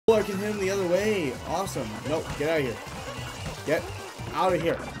Oh, I can hit him the other way. Awesome. Nope, get out of here. Get out of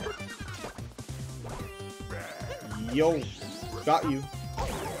here. Yo, got you.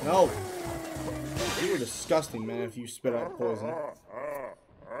 No. You were disgusting, man, if you spit out poison.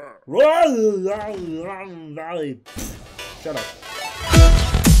 Shut up.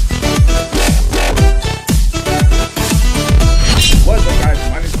 What's up, guys?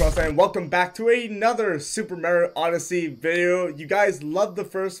 My name is FROSTY and welcome back to another Super Mario Odyssey video. You guys loved the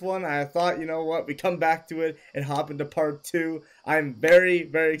first one. I thought, you know what, we come back to it and hop into part 2. I'm very,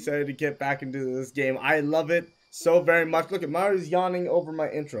 very excited to get back into this game. I love it so very much. Look at Mario's yawning over my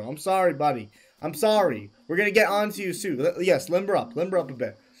intro. I'm sorry, buddy. I'm sorry. We're gonna get on to you soon. Yes, limber up a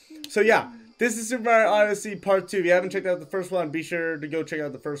bit. So yeah, this is Super Mario Odyssey Part 2. If you haven't checked out the first one, be sure to go check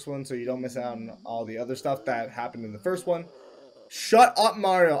out the first one so you don't miss out on all the other stuff that happened in the first one. Shut up,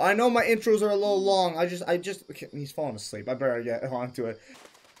 Mario. I know my intros are a little long. I just okay, he's falling asleep. I better get on to it.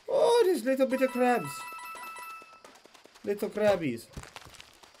 Oh, there's little bit of crabs. Little crabbies.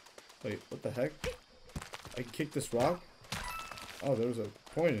 Wait, what the heck? I can kick this rock? Oh, there was a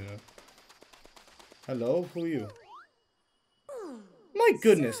coin in it. Hello, who are you? My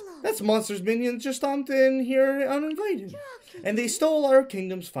goodness, that's Monsters Minions just stomped in here uninvited. And they stole our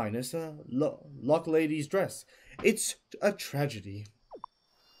kingdom's finest Luck Lady's dress. It's a tragedy.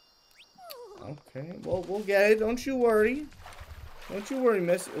 Okay, well, we'll get it. Don't you worry. Don't you worry,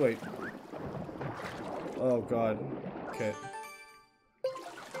 miss. Wait. Oh, God. Okay.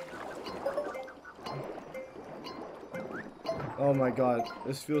 Oh, my God.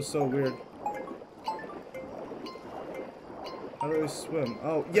 This feels so weird. How do I swim?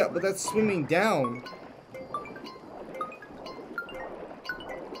 Oh, yeah, but that's swimming down.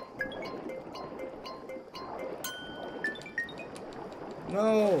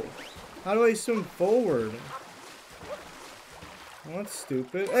 No. How do I swim forward? Oh, that's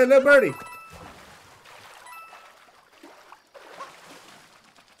stupid. Hey, little birdie.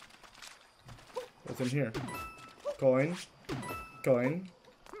 What's in here? Coin. Coin.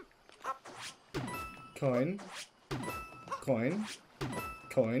 Coin. Coin.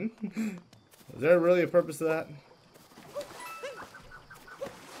 Coin. Is there really a purpose to that?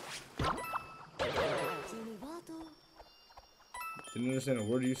 Didn't understand a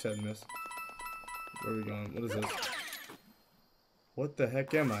word you said, miss. Where are we going? What is this? What the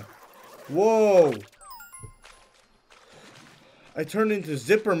heck am I? Whoa! I turned into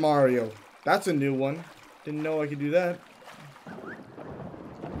Zipper Mario. That's a new one. Didn't know I could do that.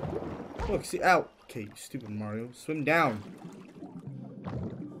 Look, see, ow. Okay, you stupid Mario. Swim down.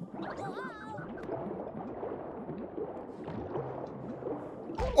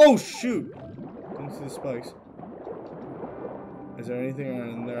 Oh, shoot! Didn't see the spikes. Is there anything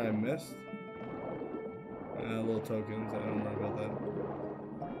in there I missed? Little tokens. I don't worry about that.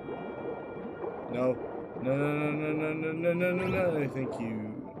 No. No, no, no, no, no, no, no, no, no, no. Thank you.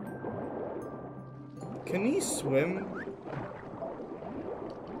 Can he swim?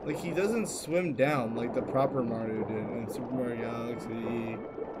 Like, he doesn't swim down like the proper Mario did in Super Mario Galaxy.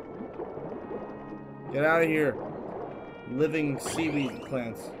 Get out of here. Living seaweed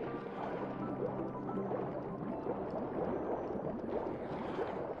plants.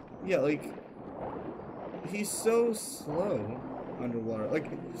 Yeah, like, he's so slow underwater. Like,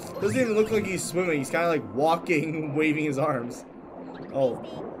 doesn't even look like he's swimming. He's kind of like walking, waving his arms. Oh,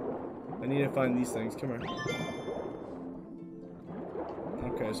 I need to find these things. Come here.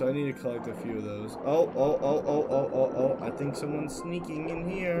 Okay, so I need to collect a few of those. Oh. I think someone's sneaking in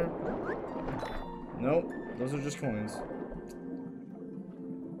here. Nope, those are just coins.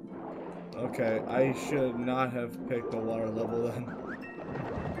 Okay, I should not have picked the water level then.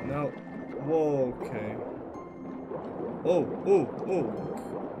 No. Whoa, okay. Oh.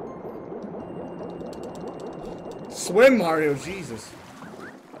 Swim, Mario, Jesus.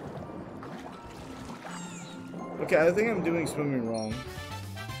 Okay, I think I'm doing swimming wrong.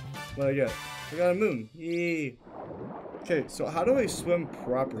 What I get? I got a moon. Yay. Okay, so how do I swim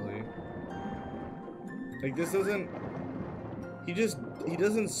properly? Like, this doesn't... He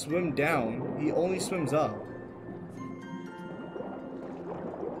doesn't swim down. He only swims up.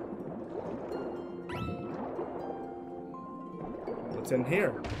 What's in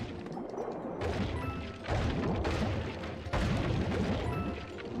here?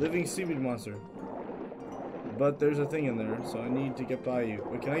 Living seaweed monster. But there's a thing in there, so I need to get by you.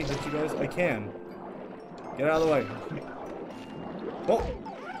 Wait, can I hit you guys? I can. Get out of the way. Oh!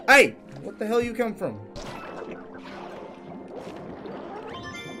 Hey! What the hell you come from?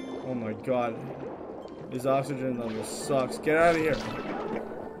 Oh my god. His oxygen level sucks. Get out of here.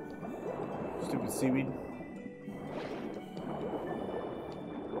 Stupid seaweed.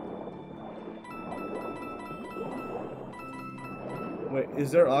 Wait,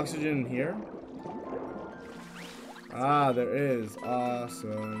 is there oxygen in here? Ah, there is.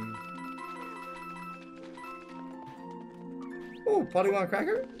 Awesome. Oh, polygon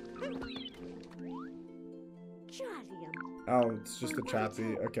cracker? Oh, it's just a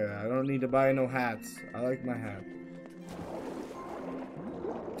chappy. Okay, I don't need to buy no hats. I like my hat.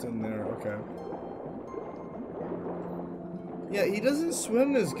 It's in there, okay. Yeah, he doesn't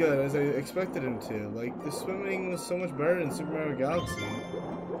swim as good as I expected him to. Like, the swimming was so much better in Super Mario Galaxy.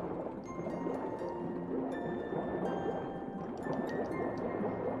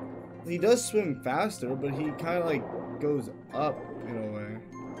 He does swim faster, but he kind of like goes up in a way.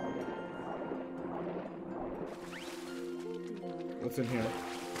 What's in here?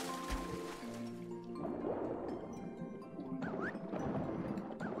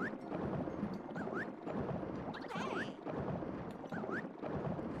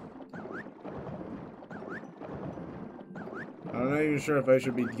 I'm not even sure if I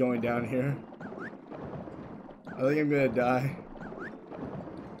should be going down here. I think I'm gonna die.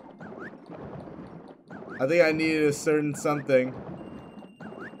 I think I needed a certain something.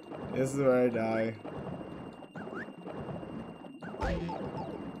 This is where I die.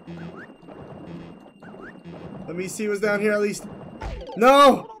 Let me see what's down here at least.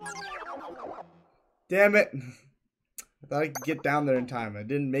 No! Damn it. I thought I could get down there in time. I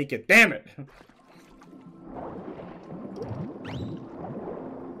didn't make it. Damn it!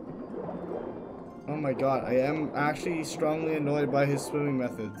 Oh my god, I am actually strongly annoyed by his swimming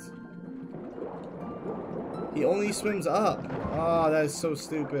methods. He only swims up. Oh, that is so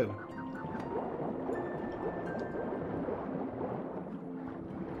stupid.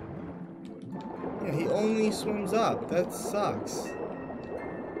 Yeah, he only swims up. That sucks.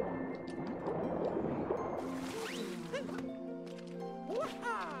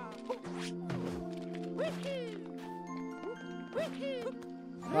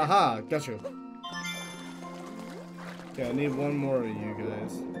 Aha, got you. Okay, I need one more of you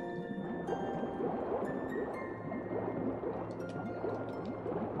guys.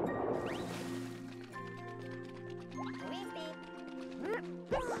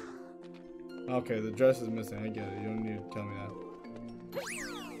 Okay, the dress is missing. I get it. You don't need to tell me that.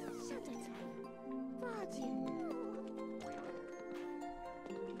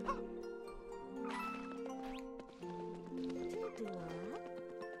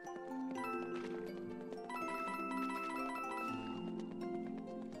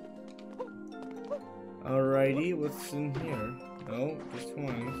 Alrighty, what's in here? No, just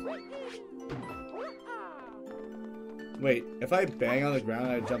coins. Wait, if I bang on the ground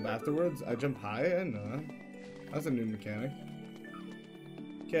and I jump afterwards, I jump high? I didn't know that. That's a new mechanic.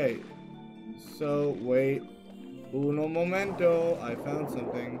 Okay, so wait. Uno momento, I found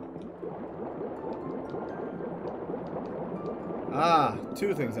something. Ah,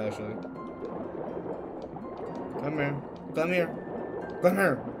 two things actually. Come here, come here, come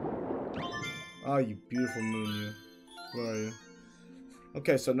here. Oh, you beautiful moon, you. Where are you?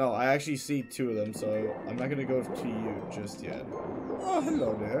 Okay, so no, I actually see two of them, so I'm not gonna go to you just yet. Oh,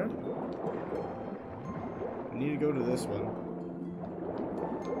 hello there. I need to go to this one.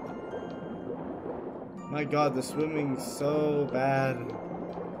 My god, the swimming's so bad.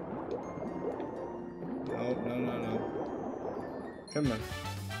 No, no, no, no. Come here.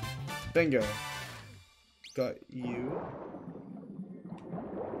 Bingo. Got you.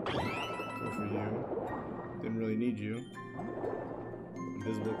 Go for you. Didn't really need you.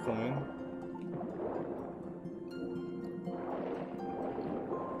 Invisible coin.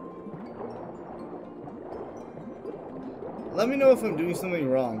 Let me know if I'm doing something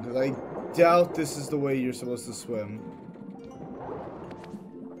wrong, because I doubt this is the way you're supposed to swim.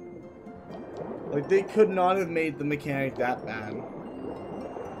 Like, they could not have made the mechanic that bad.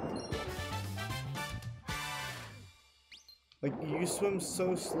 Like, you swim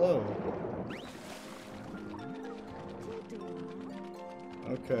so slow.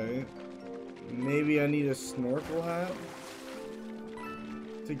 Okay. Maybe I need a snorkel hat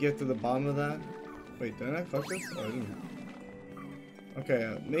to get to the bottom of that. Wait, did I not fuck this? Oh, I didn't.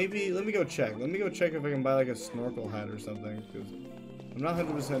 Okay, maybe, let me go check. Let me go check if I can buy like a snorkel hat or something, because I'm not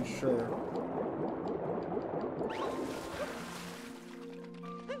 100% sure.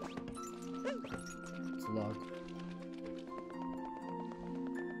 It's locked.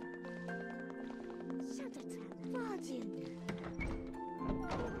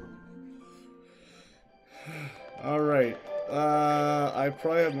 Alright, I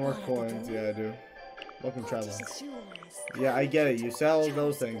probably have more coins. Yeah, I do. Welcome, traveler. Yeah, I get it. You sell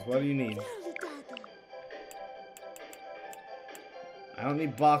those things. What do you need? I don't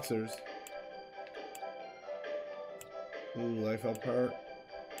need boxers. Ooh, life up part.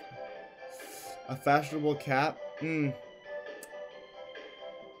 A fashionable cap? Ooh,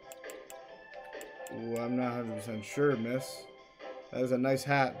 I'm not 100% sure, miss. That is a nice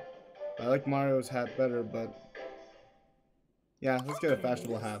hat. I like Mario's hat better, but... yeah, let's get a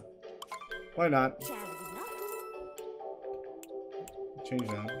fashionable hat. Why not? Change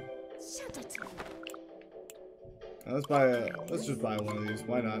that. Now let's just buy one of these.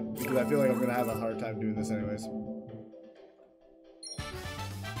 Why not? Because I feel like I'm gonna have a hard time doing this anyways.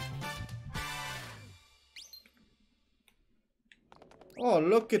 Oh,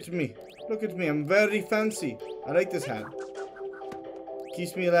 look at me. Look at me. I'm very fancy. I like this hat.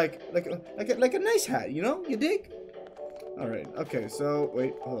 Keeps me like a nice hat, you know? You dig? Alright, okay, so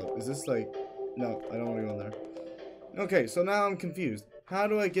wait, hold up. Is this like... no, I don't want to go in there. Okay, so now I'm confused. How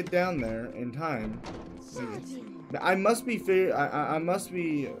do I get down there in time? I must be I must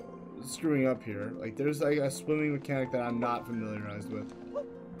be screwing up here. Like, there's like a swimming mechanic that I'm not familiarized with.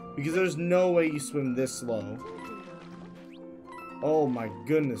 Because there's no way you swim this slow. Oh my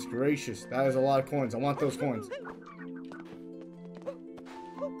goodness gracious. That is a lot of coins. I want those coins.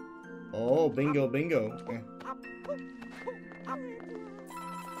 Oh, bingo, bingo. Okay.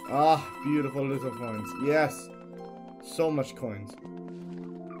 Ah, beautiful little coins. Yes. So much coins.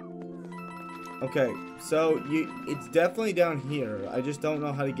 Okay, so it's definitely down here. I just don't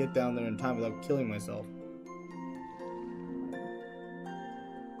know how to get down there in time without killing myself.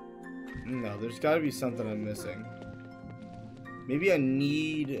 No, there's got to be something I'm missing. Maybe I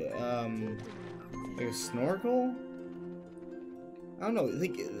need like a snorkel? I don't know.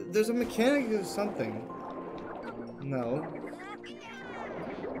 Like, there's a mechanic or something. No.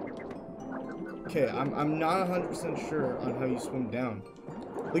 Okay, I'm not 100% sure on how you swim down.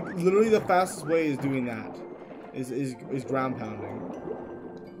 Like, literally the fastest way is doing that. Is ground pounding.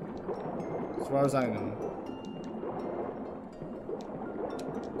 As far as I know.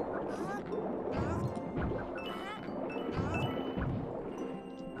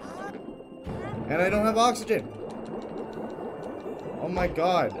 And I don't have oxygen. Oh my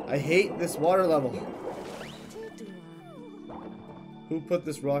god. I hate this water level. Who put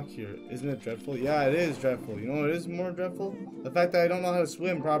this rock here? Isn't it dreadful? Yeah, it is dreadful. You know what is more dreadful? The fact that I don't know how to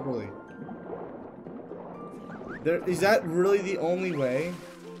swim properly. Is that really the only way?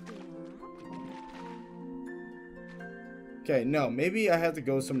 Okay, no. Maybe I have to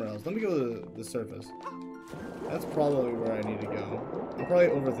go somewhere else. Let me go to the surface. That's probably where I need to go. I'm probably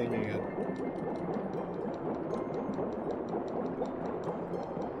overthinking it.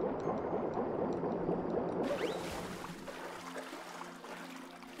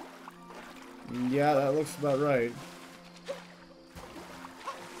 Yeah, that looks about right.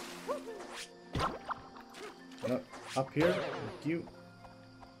 Up here? Cute.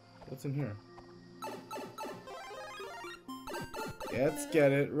 What's in here? Yeah, let's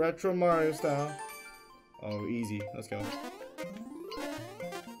get it. Retro Mario style. Oh, easy. Let's go.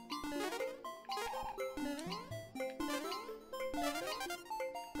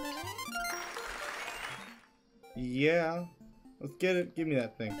 Yeah. Let's get it. Give me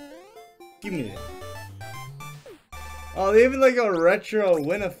that thing. Give me it. Oh, they even like a retro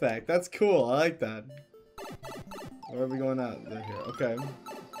win effect. That's cool. I like that. Where are we going out? They're here. Okay.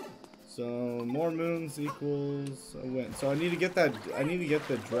 So more moons equals a win. So I need to get that. I need to get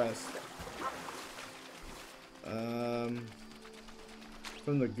the dress.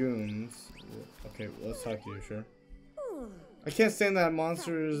 From the goons. Okay, well, let's talk to you, sure. I can't stand that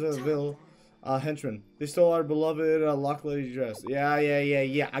Monstersville henchman. They stole our beloved Lock Lady dress. Yeah.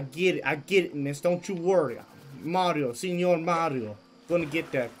 I get it, miss. Don't you worry. Mario, Senor Mario. Gonna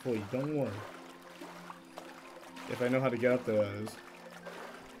get that for you. Don't worry. If I know how to get up there, that is.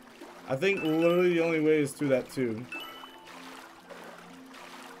 I think literally the only way is through that tube.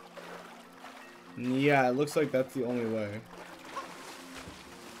 Yeah, it looks like that's the only way.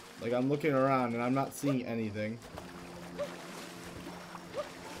 Like, I'm looking around and I'm not seeing anything.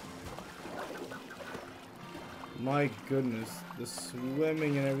 My goodness, the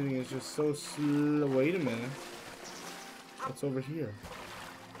swimming and everything is just so slow. Wait a minute. What's over here?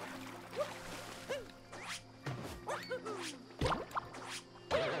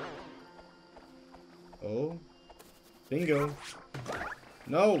 Oh. Bingo.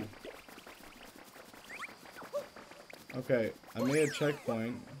 No! Okay, I made a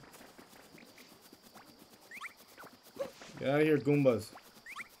checkpoint. Get out of here, Goombas.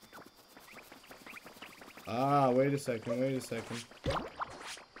 Ah, wait a second.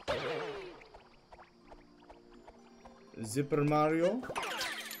 Zipper Mario.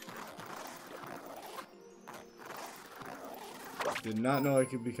 Did not know I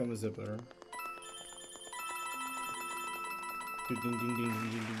could become a zipper.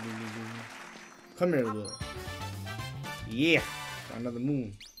 Come here, little. Yeah, another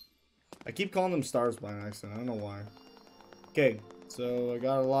moon. I keep calling them stars by accident. I don't know why. Okay, so I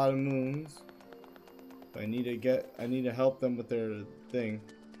got a lot of moons. I need to help them with their thing.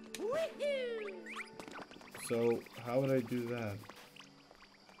 So how would I do that?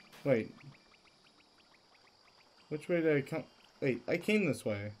 Wait. Which way did I come? Wait, I came this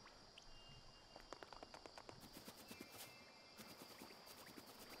way.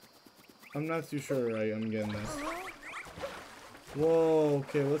 I'm not too sure I'm getting this. Whoa,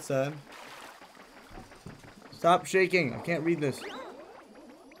 okay, what's that? Stop shaking, I can't read this.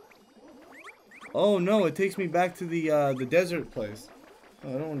 Oh no, it takes me back to the desert place. Oh,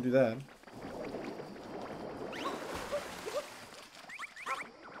 I don't want to do that.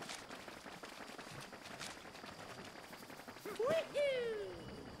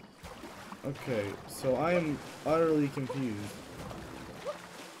 Okay, so I am utterly confused.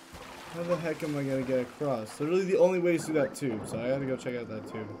 How the heck am I gonna get across? Literally the only way is through that tube, so I gotta go check out that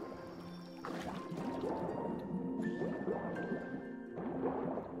tube.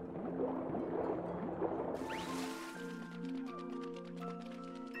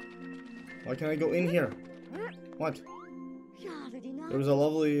 Why can't I go in here? What? There was a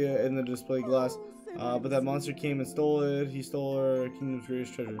lovely in the display glass, but that monster came and stole it. He stole our kingdom's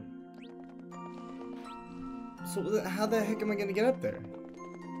greatest treasure. So how the heck am I gonna get up there?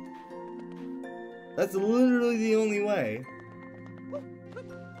 That's literally the only way.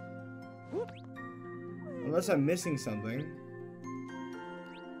 Unless I'm missing something.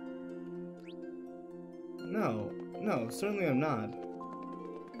 No, certainly I'm not.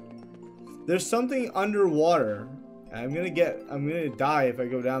 There's something underwater. I'm gonna die if I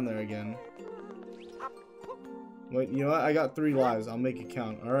go down there again. Wait, you know what? I got 3 lives. I'll make it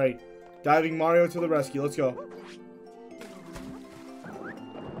count. Alright. Diving Mario to the rescue. Let's go.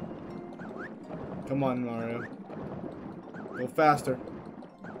 Come on, Mario. Go faster.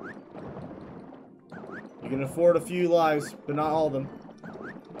 You can afford a few lives, but not all of them.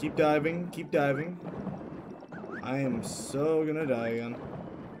 Keep diving. Keep diving. I am so gonna die again.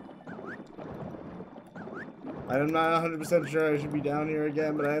 I'm not 100% sure I should be down here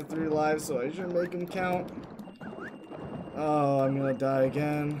again, but I have 3 lives, so I should make them count. Oh, I'm gonna die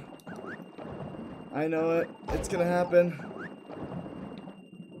again. I know it. It's gonna happen.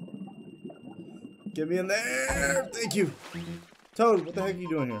 Get me in there! Thank you! Toad, what the heck are you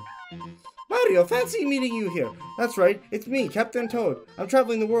doing here? Mario, fancy meeting you here. That's right, it's me, Captain Toad. I'm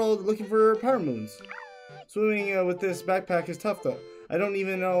traveling the world looking for power moons. Swimming with this backpack is tough though. I don't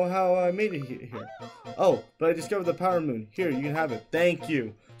even know how I made it here. Oh, but I discovered the power moon. Here, you can have it. Thank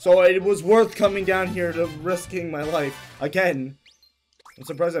you. So it was worth coming down here to risking my life again. I'm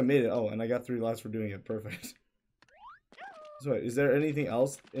surprised I made it. Oh, and I got 3 lives for doing it. Perfect. So wait, is there anything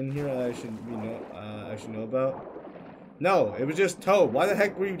else in here that I should know about? No, it was just Toad. Why the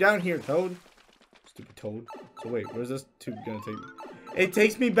heck were you down here, Toad? Stupid Toad. So wait, where's this tube gonna take me? It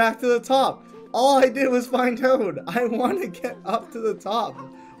takes me back to the top. All I did was find Toad. I want to get up to the top.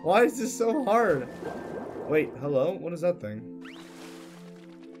 Why is this so hard? Wait, hello? What is that thing?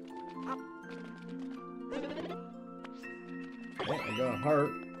 Oh, I got a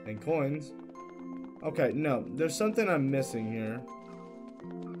heart and coins. Okay, no, there's something I'm missing here.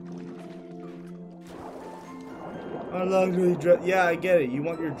 Unlock me, yeah, I get it. You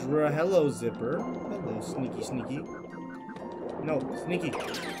want your hello, Zipper. Hello, sneaky, sneaky. No, sneaky.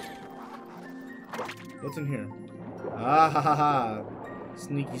 What's in here? Ah ha ha ha.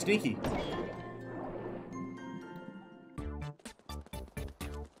 Sneaky, sneaky.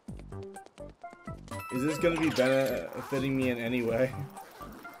 Is this gonna be benefiting me in any way?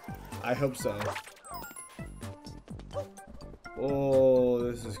 I hope so. Oh,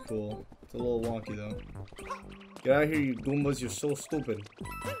 this is cool. It's a little wonky though. Get out of here, you Goombas, you're so stupid.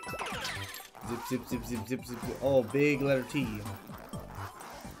 Zip, zip, zip, zip, zip, zip. Oh, big letter T.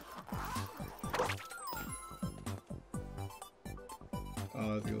 Oh,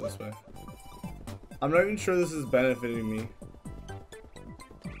 let's go this way. I'm not even sure this is benefiting me.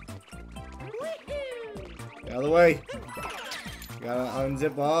 Get out of the way! Gotta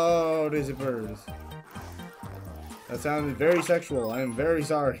unzip all the zippers. That sounded very sexual. I am very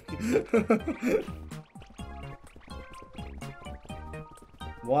sorry.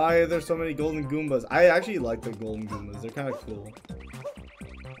 Why are there so many golden Goombas? I actually like the golden Goombas. They're kind of cool.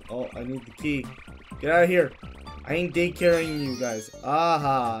 Oh, I need the key. Get out of here. I ain't daycaring you guys.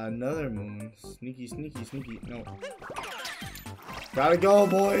 Aha, another moon. Sneaky, sneaky, sneaky. No. Gotta go,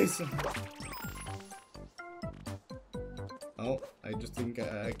 boys. Oh, I just think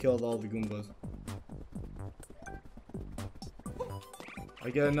I killed all the Goombas. I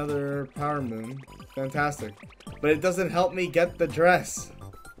get another power moon. Fantastic. But it doesn't help me get the dress.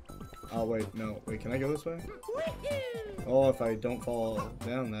 Oh, wait. No. Wait, can I go this way? Oh, if I don't fall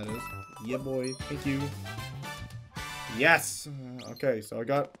down, that is. Yeah, boy. Thank you. Yes! Okay, so I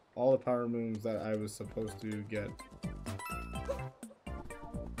got all the power moons that I was supposed to get.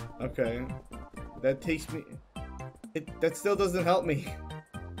 Okay. That takes me... That still doesn't help me.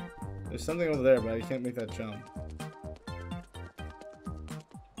 There's something over there, but I can't make that jump.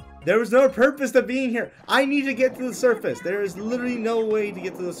 There was no purpose to being here. I need to get to the surface. There is literally no way to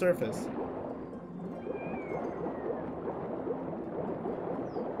get to the surface.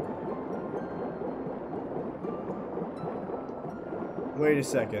 Wait a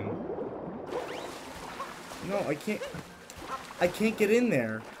second. No, I can't get in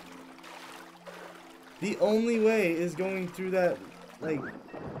there. The only way is going through that, like,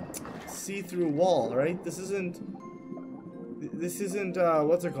 see-through wall, right? This isn't,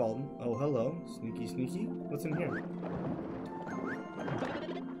 what's it called? Oh, hello. Sneaky, sneaky. What's in here?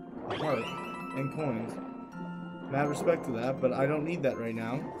 A heart and coins. Mad respect to that, but I don't need that right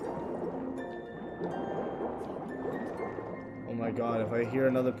now. Oh my god, if I hear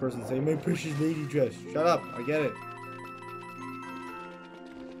another person say, my precious lady dress. Shut up, I get it.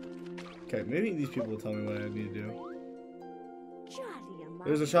 Okay, maybe these people will tell me what I need to do.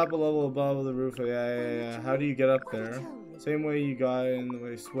 There's a shop a level above the roof. Yeah. How do you get up there? Same way you got in the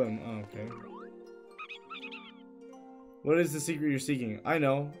way swim. Oh, okay. What is the secret you're seeking? I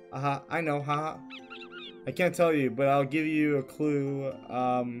know. I know. Haha. I can't tell you, but I'll give you a clue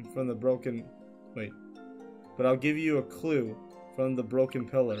from the broken... Wait. But I'll give you a clue from the broken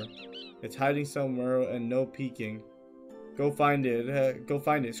pillar. It's hiding somewhere and no peeking. Go find it. Go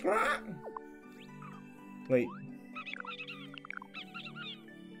find it. Wait.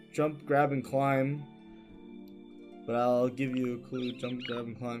 Jump, grab, and climb. But I'll give you a clue. Jump, grab,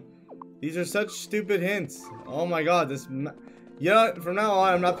 and climb. These are such stupid hints. Oh my god, this... You know what? From now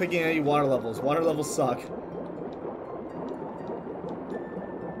on, I'm not picking any water levels. Water levels suck.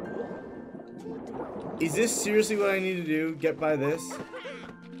 Is this seriously what I need to do? Get by this?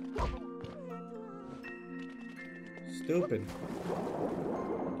 Stupid.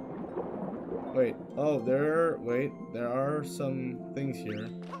 Wait. Oh, there are some things here.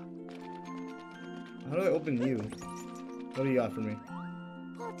 How do I open you? What do you got for me?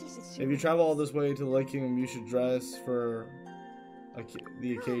 If you travel all this way to the Lake Kingdom, you should dress for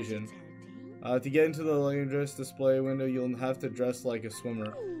the occasion. To get into the Lake dress display window, you'll have to dress like a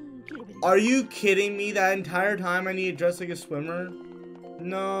swimmer. Are you kidding me? That entire time I need to dress like a swimmer?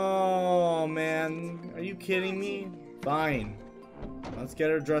 No, man. Are you kidding me? Fine. Let's get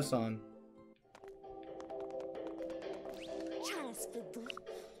her dress on.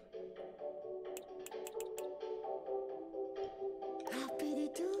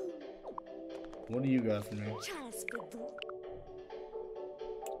 What do you got for me?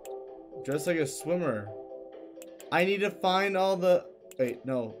 Dress like a swimmer. I need to find all the... Wait,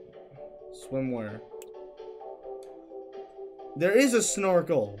 no. Swimwear. There is a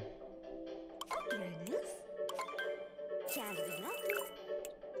snorkel.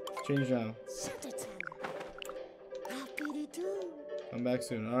 Change now. Come back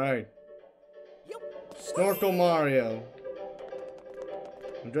soon. Alright. Snorkel Mario.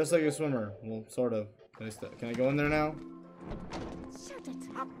 I'm dressed like a swimmer. Well, sort of. Can I go in there now?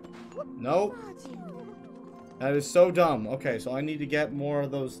 Nope. That is so dumb. Okay, so I need to get more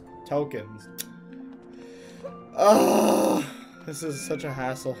of those tokens. Oh, this is such a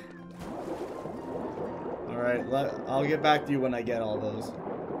hassle. Alright, I'll get back to you when I get all those.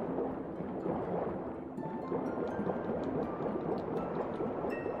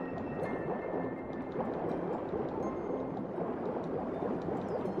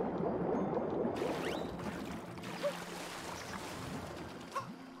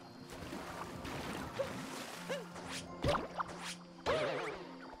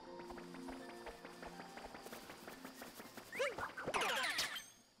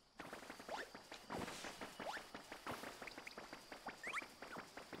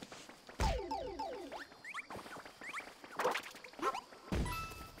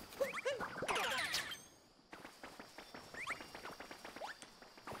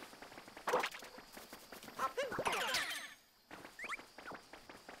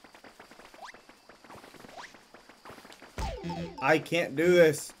 I can't do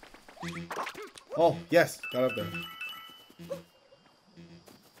this. Oh, yes. Got up there.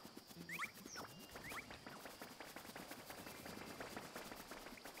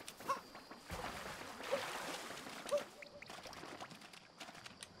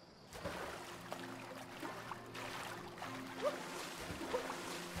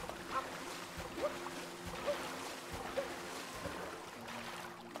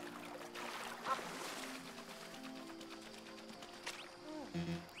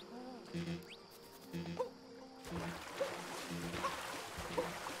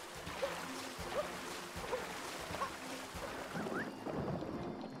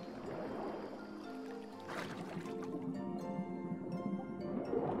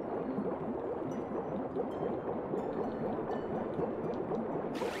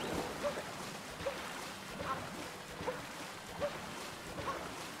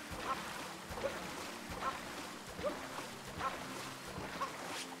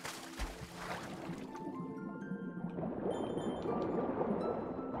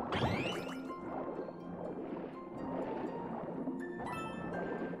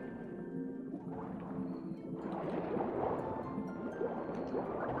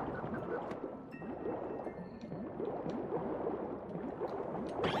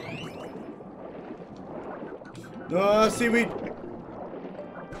 Seaweed.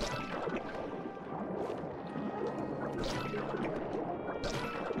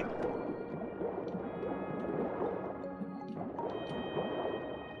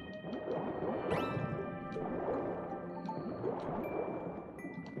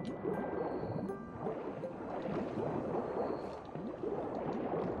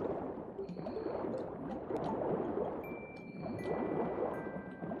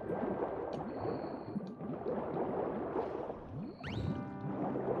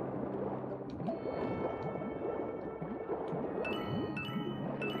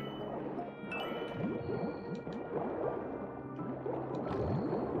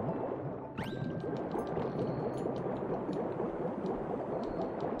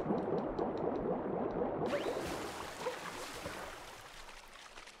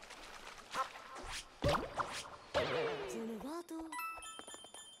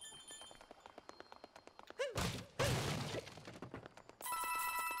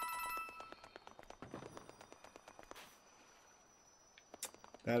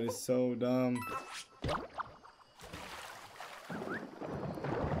 That is so dumb.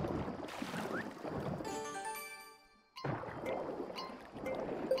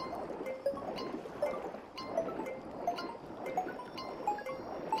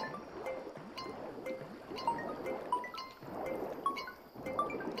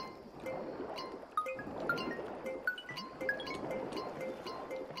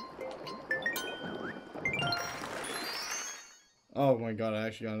 Oh my god, I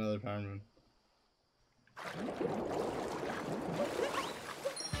actually got another power moon.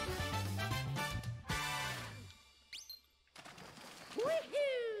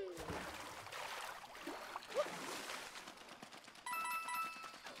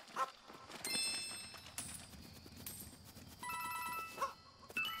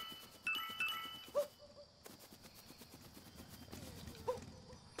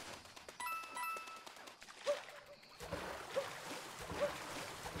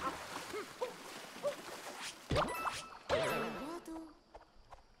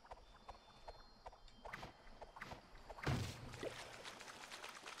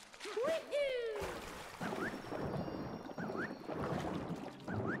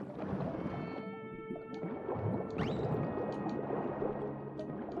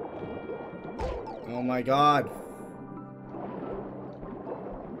 Oh my god.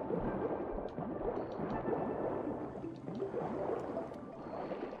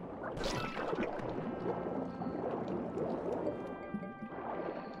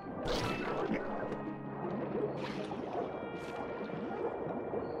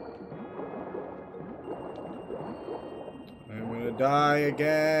 I'm gonna die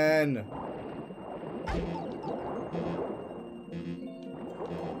again.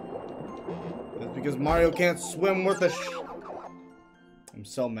 That's because Mario can't swim worth a I'm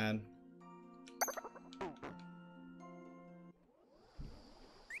so mad.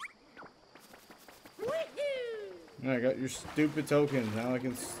 I got your stupid tokens. Now I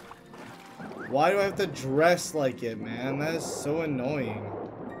can. Why do I have to dress like it, man? That is so annoying.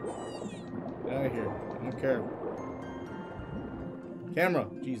 Get out of here. I don't care. Camera.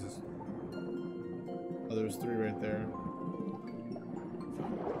 Jesus. Oh, there was 3 right there.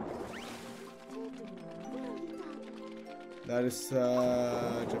 That is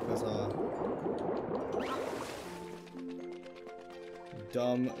check this out.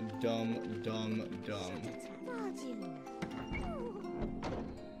 Dumb.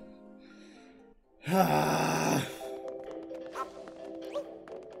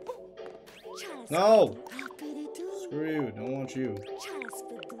 No! Screw you, don't want you.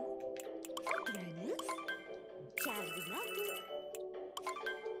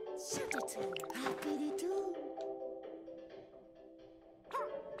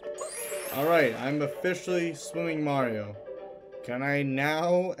 Alright, I'm officially swimming Mario. Can I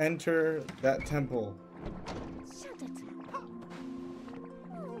now enter that temple?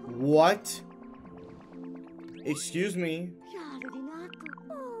 What? Excuse me?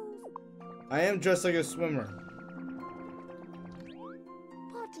 I am dressed like a swimmer.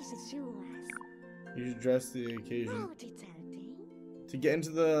 You should dress the occasion. To get into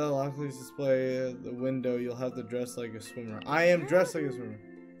the Lockley's display, the window, you'll have to dress like a swimmer. I am dressed like a swimmer.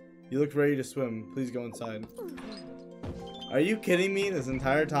 You look ready to swim. Please go inside. Are you kidding me this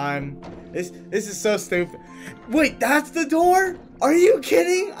entire time? This is so stupid. Wait, that's the door? Are you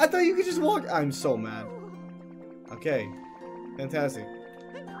kidding? I thought you could just walk. I'm so mad. Okay. Fantastic.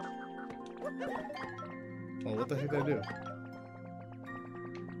 Oh, what the heck did I do?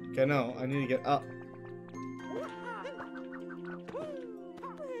 Okay, no. I need to get up.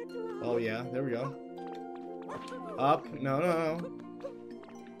 Oh, yeah. There we go. Up? No, no, no.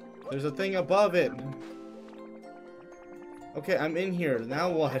 There's a thing above it. Okay, I'm in here. Now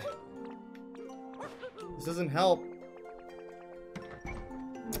what? This doesn't help.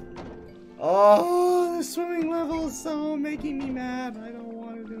 Oh, the swimming level is so making me mad. I don't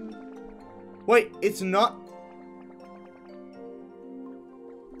want to do it. Wait, it's not.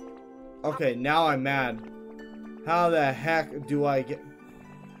 Okay, now I'm mad. How the heck do I get...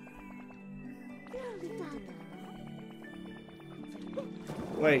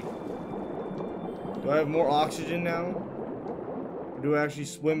 Wait. Do I have more oxygen now? Or do I actually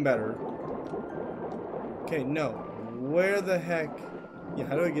swim better? Okay, no. Where the heck... Yeah,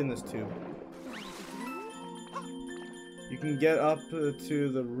 how do I get in this tube? You can get up to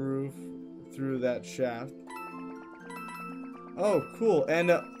the roof through that shaft. Oh, cool.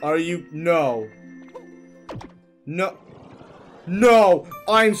 And are you... No. No. No!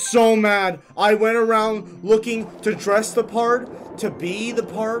 I'm so mad. I went around looking to dress the part, to be the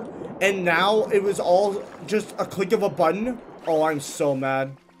part, and now it was all just a click of a button. Oh, I'm so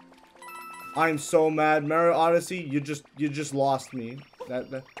mad. I'm so mad. Mario Odyssey, you just lost me.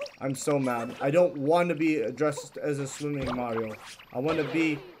 I'm so mad. I don't want to be dressed as a swimming Mario. I want to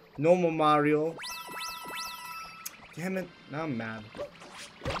be normal Mario. Damn it. Now I'm mad.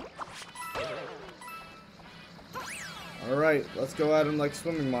 Alright, let's go at him like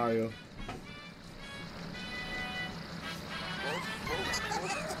swimming Mario.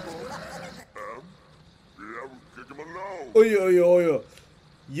 Oh yeah.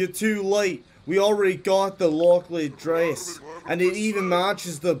 You're too late. We already got the Lockley dress. And it even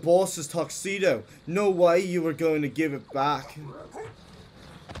matches the boss's tuxedo. No way you were going to give it back.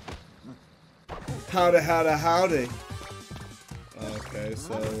 Howdy. Okay,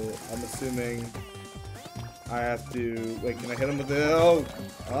 so I'm assuming I have to... Wait, can I hit him with the... Oh!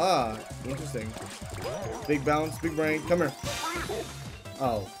 Ah, interesting. Big bounce, big brain. Come here.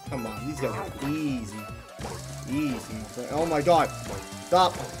 Oh, come on. These guys are easy. Easy. Oh my god.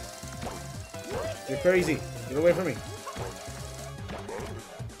 Stop. You're crazy. Get away from me.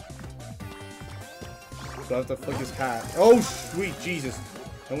 So I have to flick his hat. Oh, sweet Jesus.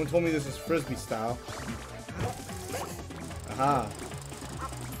 No one told me this is Frisbee style. Aha.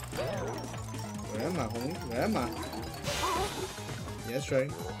 Where am I, homie? Where am I? Yeah, that's right.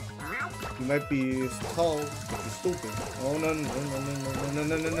 You might be tall, but you're stupid. Oh, no.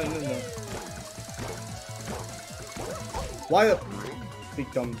 Why the... Big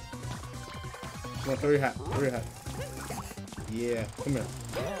dumb. Come on, throw your hat. Throw your hat. Yeah, come here.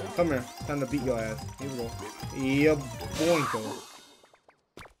 Come here. Time to beat your ass. Here we go. Yeah, boinko.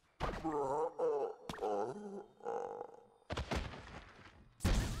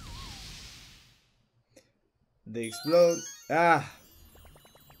 They explode. Ah.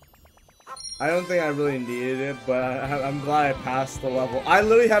 I don't think I really needed it, but I'm glad I passed the level. I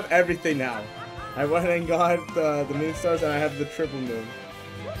literally have everything now. I went and got the moon stars and I have the triple moon.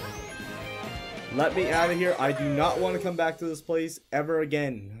 Let me out of here. I do not want to come back to this place ever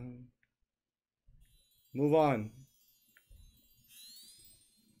again. Move on.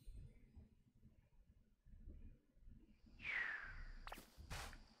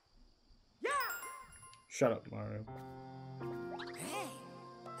 Shut up, Mario.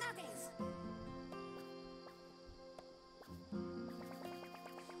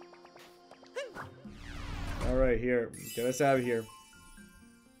 Alright, here. Get us out of here.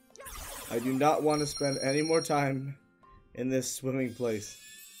 I do not want to spend any more time in this swimming place.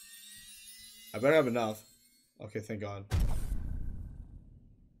 I better have enough. Okay, thank God.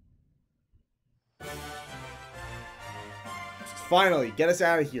 Finally, get us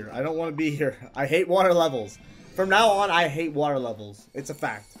out of here. I don't want to be here. I hate water levels. From now on, I hate water levels. It's a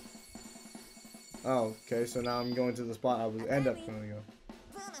fact. Oh, okay, so now I'm going to the spot I would end up going to go.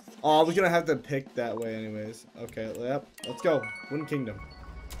 Oh, I was going to have to pick that way anyways. Okay, yep. Let's go. Wooden Kingdom.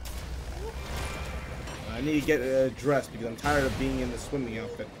 I need to get dressed because I'm tired of being in the swimming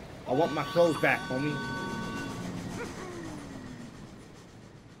outfit. I want my clothes back, homie.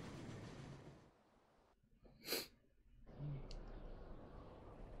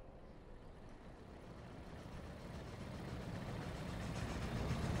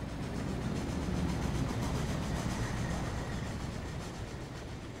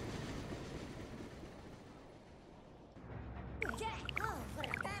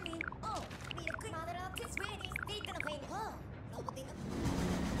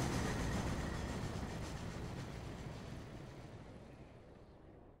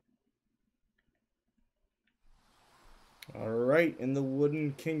 Alright, in the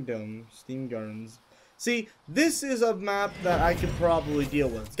Wooden Kingdom, Steam Gardens. See, this is a map that I could probably deal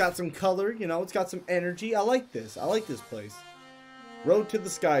with. It's got some color, you know, it's got some energy. I like this. I like this place. Road to the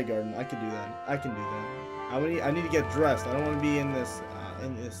Sky Garden. I can do that. I can do that. I need to get dressed. I don't want to be in this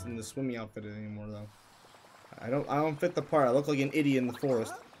in the swimming outfit anymore though. I don't fit the part. I look like an idiot in the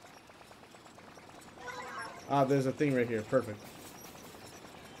forest. Ah, there's a thing right here. Perfect.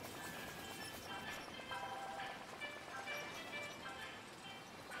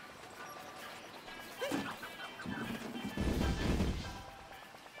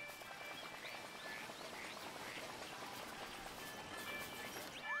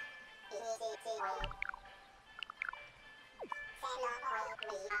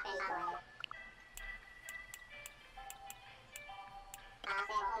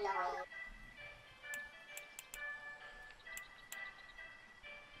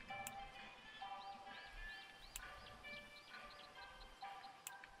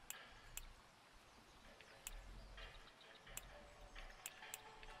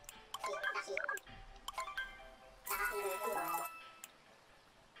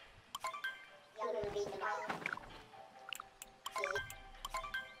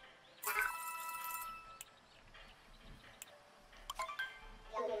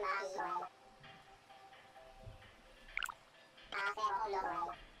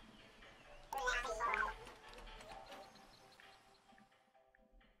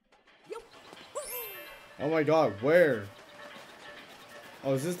 Oh my god, where?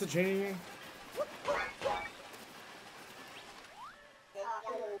 Oh, is this the changing?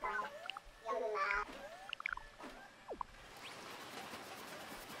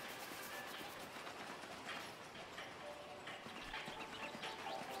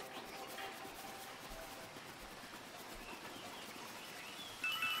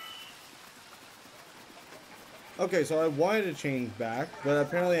 Okay, so I wanted to change back, but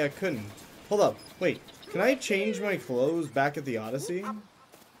apparently I couldn't. Hold up, wait. Can I change my clothes back at the Odyssey?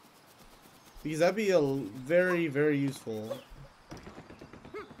 Because that'd be a very, very useful.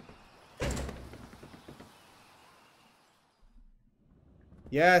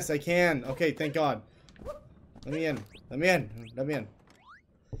 Yes, I can. Okay, thank God. Let me in. Let me in. Let me in.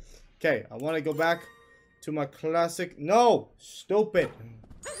 Okay, I want to go back to my classic. No! Stupid.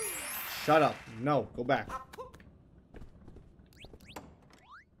 Shut up. No, go back.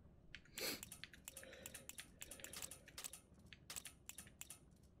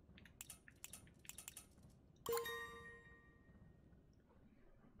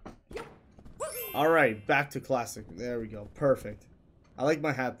 Alright, back to classic. There we go. Perfect. I like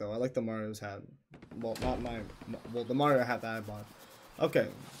my hat though. I like the Mario's hat. Well, not my... Well, the Mario hat that I bought. Okay.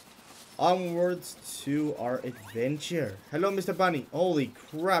 Onwards to our adventure. Hello, Mr. Bunny. Holy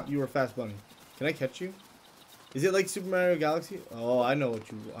crap, you were fast, Bunny. Can I catch you? Is it like Super Mario Galaxy? Oh, I know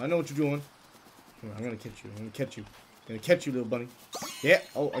what you're doing. Come on, I'm gonna catch you. I'm gonna catch you. I'm gonna catch you, little bunny. Yeah.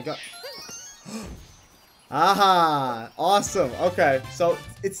 Oh, I got... Aha! Awesome. Okay, so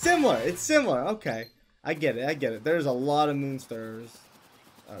it's similar. It's similar. Okay, I get it. I get it. There's a lot of moon stars.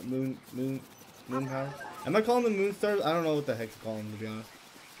 Moon power. Am I calling them moon stars? I don't know what the heck to call them, to be honest.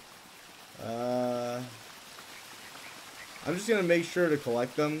 I'm just gonna make sure to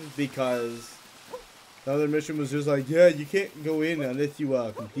collect them because the other mission was just like, yeah, you can't go in unless you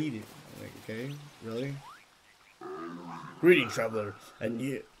complete it. I'm like, okay, really? Greetings, traveler,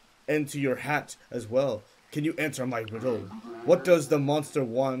 and to your hat as well. Can you answer my riddle? What does the monster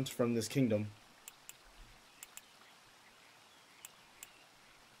want from this kingdom?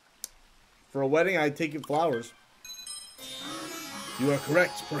 For a wedding, I take it flowers. You are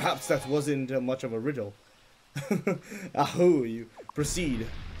correct. Perhaps that wasn't much of a riddle. Ahoo, you proceed.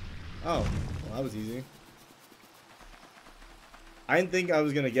 Oh, well, that was easy. I didn't think I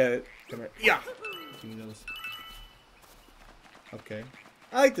was gonna get it. Come here. Yeah. Give me those. Okay.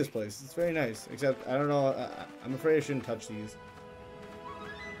 I like this place. It's very nice. Except, I don't know. I'm afraid I shouldn't touch these.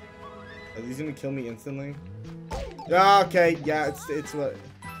 Are these gonna kill me instantly? Yeah, okay. Yeah, it's what...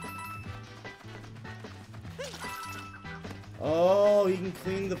 Oh, you can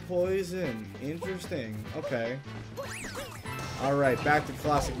clean the poison. Interesting. Okay. Alright, back to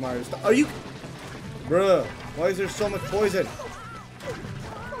classic Mario stuff. Are you... Bruh, why is there so much poison?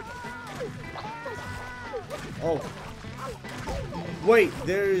 Oh. Wait,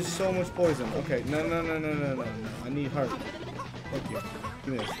 there is so much poison. Okay, no. I need heart. Thank you.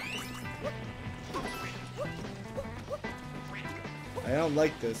 Give me this. I don't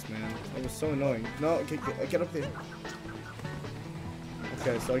like this, man. It was so annoying. No, okay, get up there.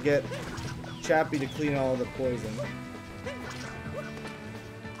 Okay, so I get Chappie to clean all the poison.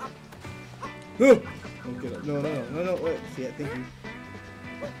 No! Oh, get up. No, wait. Yeah, thank you.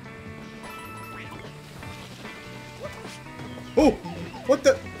 Oh! What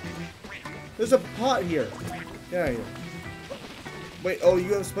the? There's a pot here. Get out of here. Wait, oh,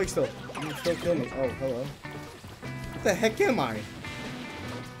 you have spikes still. You can still kill me. Oh, hello. What the heck am I?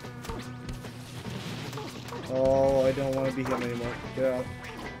 Oh, I don't want to be him anymore. Get out.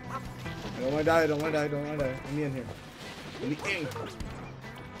 I don't want to die. I don't want to die. I don't want to die. Let me in here. Let me in.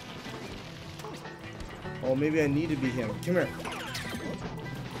 Oh, maybe I need to be him. Come here.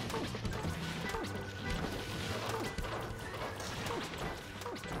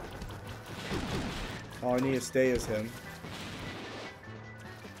 Oh, I need to stay as him.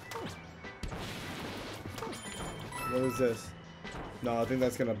 What is this? No, I think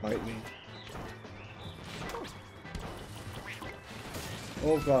that's gonna bite me.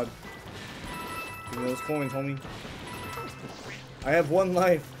 Oh god. Give me those coins, homie. I have 1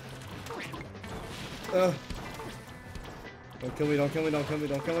 life. Don't kill me, don't kill me, don't kill me,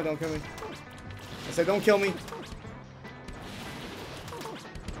 don't kill me, don't kill me. I said don't kill me.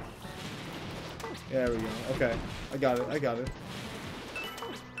 There we go. Okay. I got it. I got it.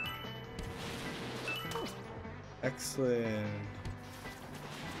 Excellent.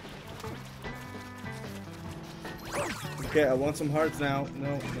 Okay, I want some hearts now. No,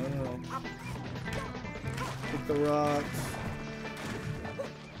 no, no, no. Hit the rocks.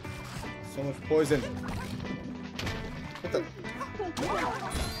 So much poison. What the?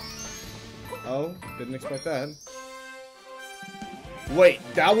 Oh, didn't expect that. Wait,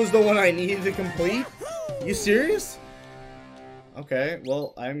 that was the one I needed to complete? You serious? Okay,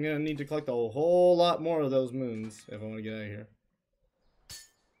 well, I'm gonna need to collect a whole lot more of those moons if I want to get out of here.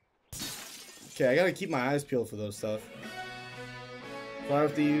 Okay, I gotta keep my eyes peeled for those stuff. Flower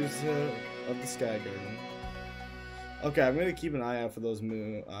thieves of the sky garden. Okay, I'm gonna keep an eye out for those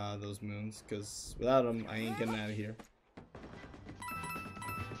moons, because without them, I ain't getting out of here.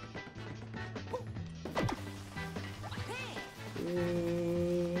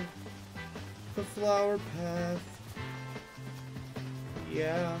 Ooh, the flower path.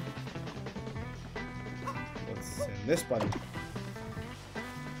 Yeah. What's in this button?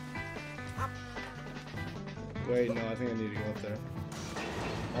 Wait, no, I think I need to go up there.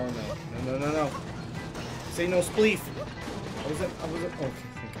 Oh no, no, no, no, no. Say no spleef. I wasn't, okay.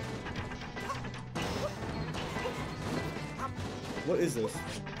 What is this?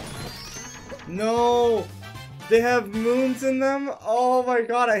 No! They have moons in them? Oh my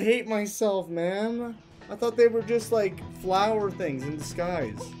god, I hate myself, man. I thought they were just like flower things in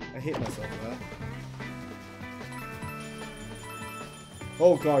disguise. I hate myself for that.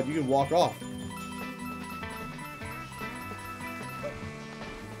 Oh god, you can walk off.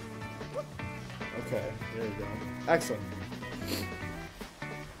 Okay, there we go. Excellent.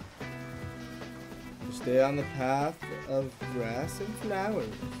 Just stay on the path of grass and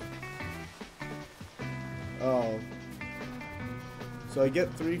flowers. Oh. So I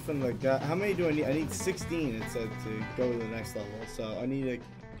get 3 from the guy. How many do I need? I need 16, it said, to go to the next level. So I need to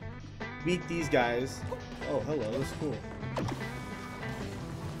beat these guys. Oh, hello, that's cool.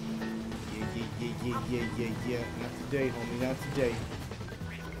 Yeah. Not today, homie, not today.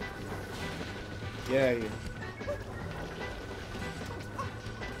 Yeah, yeah.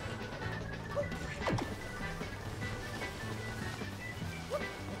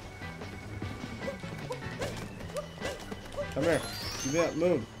 Come here. Give me that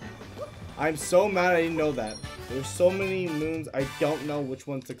moon. I'm so mad I didn't know that. There's so many moons, I don't know which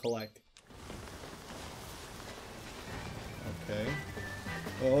one to collect. Okay.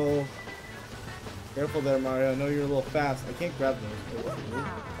 Oh. Careful there, Mario. I know you're a little fast. I can't grab those.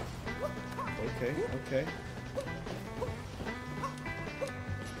 Okay, okay.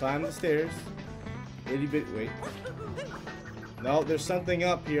 Climb the stairs. Itty bit. Wait. No, there's something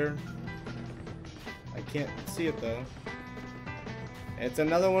up here. I can't see it though. It's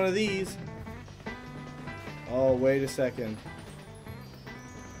another one of these. Oh, wait a second.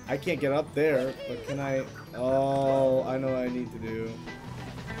 I can't get up there, but can I? Oh, I know what I need to do.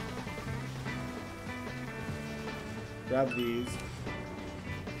 Grab these.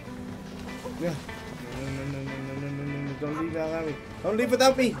 Yeah. No. Don't leave without me. Don't leave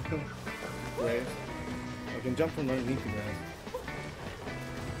without me. Great. I can jump from underneath the grass.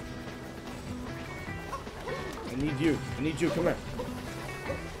 I need you. I need you. Come here.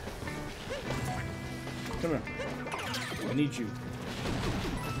 Come here. I need you.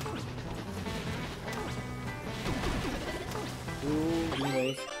 Ooh, give me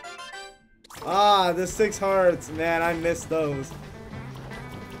those. Ah, the 6 hearts. Man, I missed those.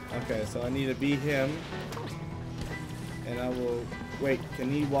 Okay, so I need to beat him. And I will... Wait, can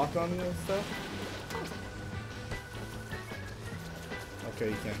he walk on this stuff? Okay,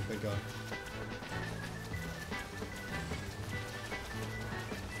 he can. Thank God.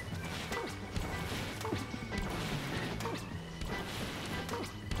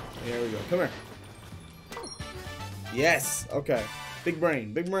 Here we go. Come here. Yes. Okay. Big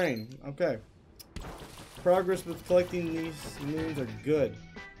brain. Big brain. Okay. Progress with collecting these moons are good.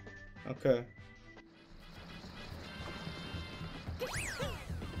 Okay.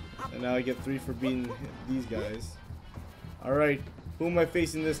 And now I get 3 for beating these guys. Alright. Who am I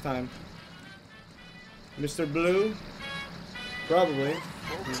facing this time? Mr. Blue? Probably.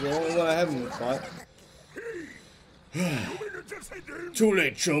 He's the only one I haven't fought. Too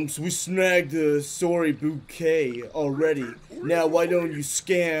late, chumps. We snagged the sorry bouquet already. Now why don't you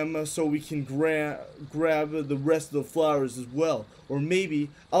scam so we can grab the rest of the flowers as well? Or maybe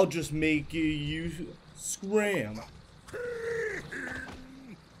I'll just make you scram.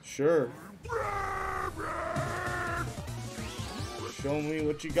 Sure. Show me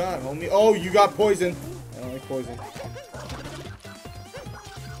what you got, homie. Oh, you got poison. I don't like poison.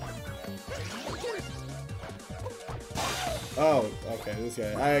 Oh, okay, this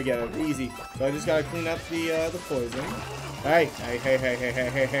guy. I get it. Easy. So I just gotta clean up the poison. Hey, hey, hey, hey, hey, hey,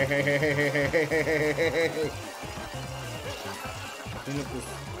 hey, hey, hey, hey, hey, hey, hey, hey. Clean up this.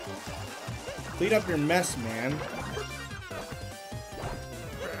 Clean up your mess, man.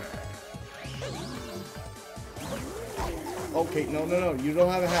 Okay, no, no, no. You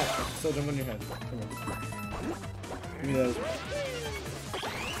don't have a hat. I can still jump on your head. Come on. Give me those.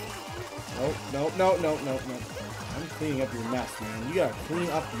 Nope, nope, no, no, no, no. I'm cleaning up your mess, man. You gotta clean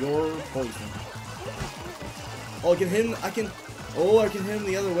up your poison. Oh, I can hit him. I can hit him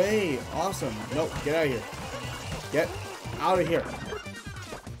the other way. Awesome. Nope, get out of here. Get out of here.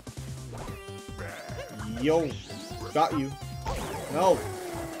 Yo, got you. No.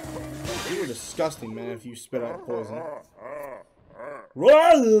 You were disgusting, man, if you spit out poison.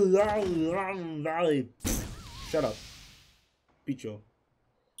 Shut up. Bicho.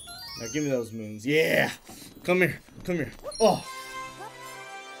 Now give me those moons. Yeah! Come here. Come here. Oh!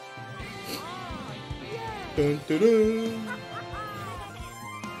 Dun, dun, dun.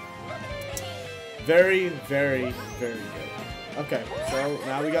 Very, very, very good. Okay, so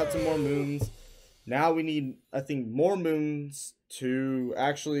now we got some more moons. Now we need, I think, more moons to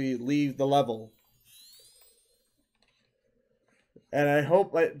actually leave the level. And I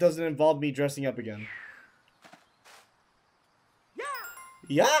hope it doesn't involve me dressing up again.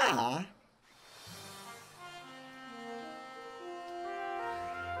 Yeah!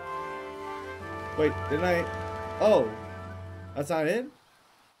 Wait, didn't I? Oh, that's not it?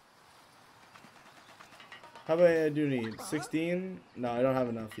 How about I do need 16? No, I don't have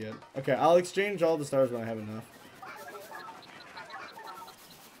enough yet. Okay, I'll exchange all the stars when I have enough.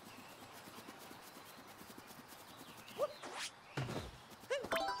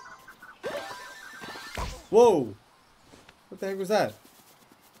 Whoa! What the heck was that?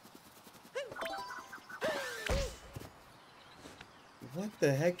 What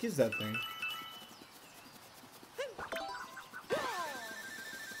the heck is that thing?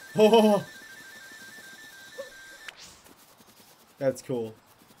 Oh! That's cool.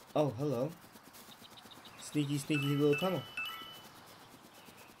 Oh, hello. Sneaky, sneaky little tunnel.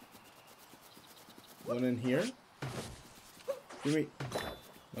 One in here. Give me.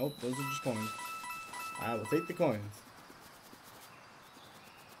 Nope, those are just coins. I will take the coins.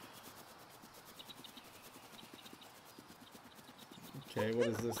 Okay, what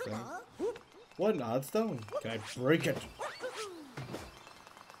is this thing? What an odd stone. Can I break it?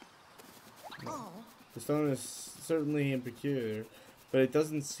 The stone is certainly peculiar, but it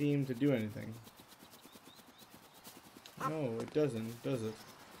doesn't seem to do anything. No, it doesn't, does it?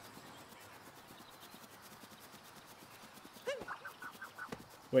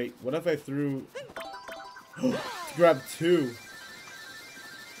 Wait, what if I threw... grab 2?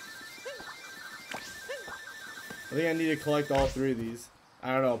 I think I need to collect all 3 of these.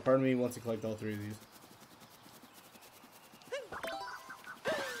 I don't know, part of me wants to collect all 3 of these.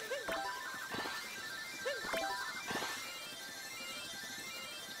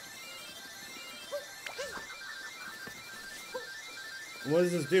 What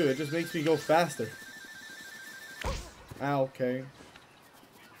does this do? It just makes me go faster. Ah, okay.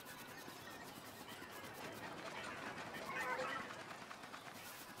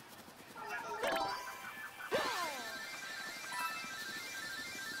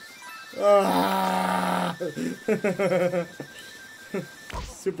 Ah!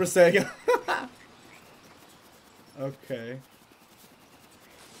 Super Sega. Okay.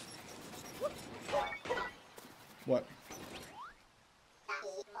 What?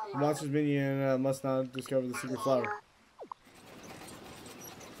 Monster's minion must not discover the secret flower.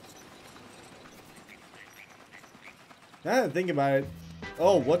 Now that I think about it.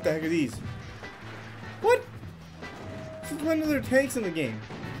 Oh, what the heck are these? What? Since when are there tanks in the game?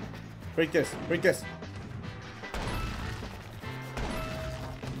 Break this. Break this.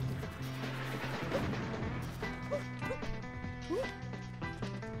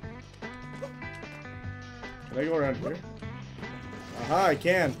 Can I go around here? Aha, I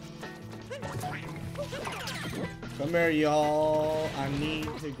can. Come here, y'all. I need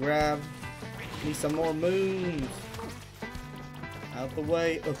to grab me some more moons. Out the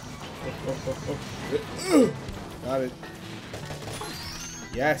way. Got it.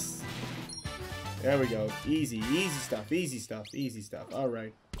 Yes. There we go. Easy. Easy stuff. Easy stuff. Easy stuff.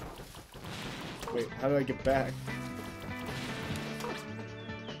 Alright. Wait, how do I get back?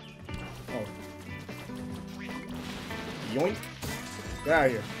 Oh. Yoink. Get out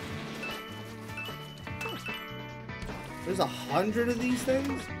of here. There's 100 of these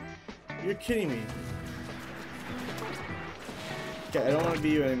things? You're kidding me. Okay, I don't want to be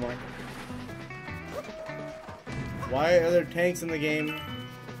you anymore. Why are there tanks in the game?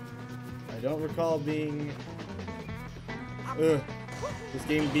 I don't recall being... this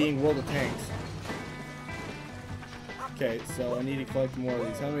game being World of Tanks. Okay, so I need to collect more of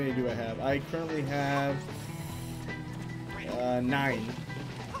these. How many do I have? I currently have... 9.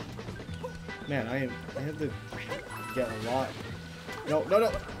 Man, I have to get a lot. No,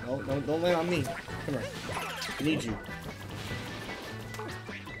 don't land on me. Come here. I need you.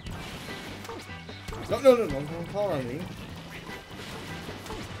 No, don't call on me.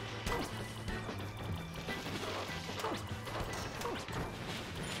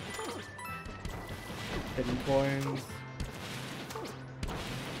 Hidden coins.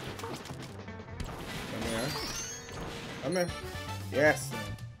 Come here. Come here. Yes.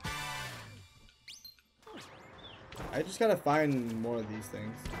 I just gotta find more of these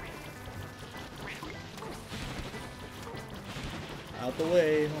things. Out the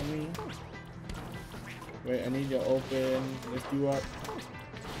way, homie. Wait, I need to open. Lift you up.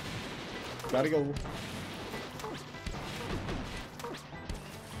 Gotta go.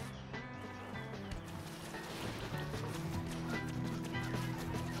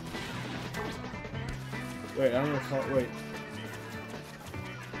 Wait, I don't know. Wait.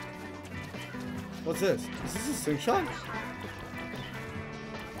 What's this? Is this a slingshot?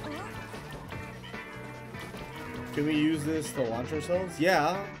 Can we use this to launch ourselves?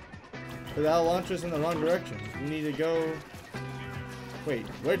 Yeah. But that'll launch us in the wrong direction. We need to go... Wait,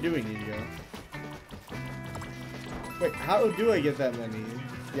 where do we need to go? Wait, how do I get that many?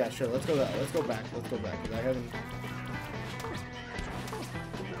 Yeah, sure, let's go that. Let's go back. Let's go back. Because I haven't...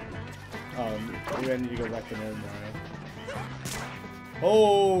 Maybe I need to go back to normal.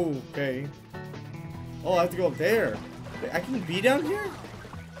 Oh, okay. Oh, I have to go up there. Wait, I can be down here?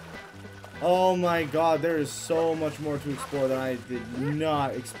 Oh my god, there is so much more to explore than I did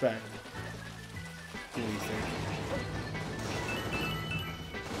not expect.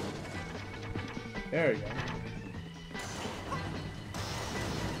 There we go.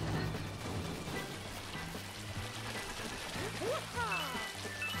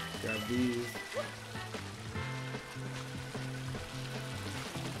 Grab these.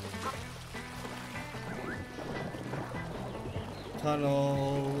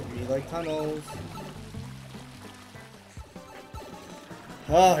 Tunnel. We like tunnels.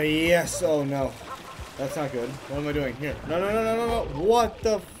 Oh, yes. Oh, no. That's not good. What am I doing here? No. What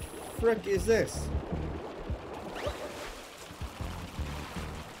the frick is this?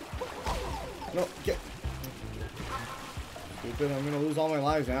 No, get. Stupid. I'm gonna lose all my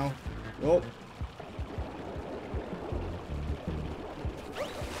lives now. Nope.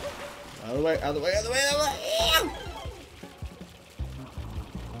 Out of the way, out of the way, out of the way, out of the way!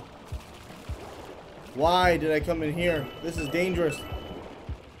 Why did I come in here? This is dangerous.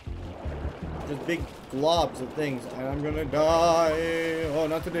 Just big globs of things, and I'm gonna die. Oh,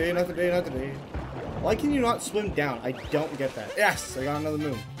 not today, not today, not today. Why can you not swim down? I don't get that. Yes, I got another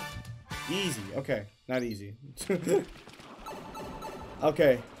moon. Easy. Okay, not easy.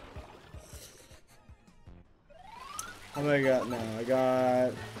 Okay. How many I got now? I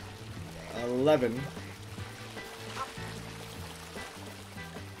got 11.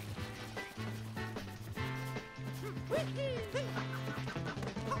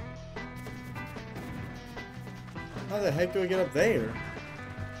 How the heck do I get up there?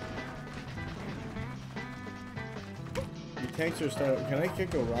 The tanks are starting. Can I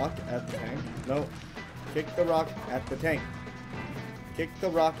kick a rock at the tank? No. Kick the rock at the tank. Kick the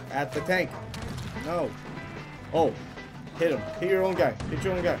rock at the tank. No. Oh. Hit him. Hit your own guy. Hit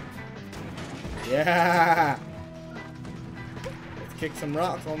your own guy. Yeah. Let's kick some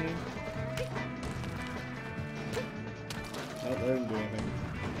rocks, homie. Nope, that didn't do anything.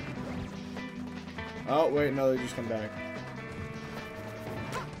 Oh, wait, no, they just come back.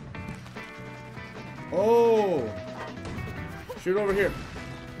 Oh! Shoot over here.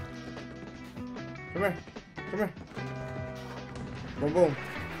 Come here. Come here. Boom, boom.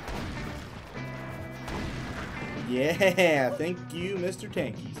 Yeah, thank you, Mr.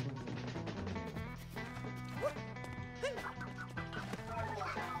 Tankies.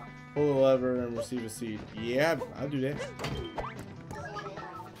 Pull the lever and receive a seed. Yeah, I'll do that.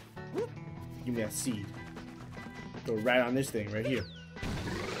 Give me that seed. Go right on this thing right here.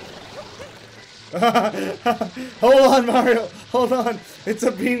 Hold on, Mario. Hold on. It's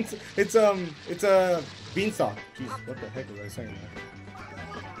a bean. It's a beanstalk. Jeez, what the heck was I saying there?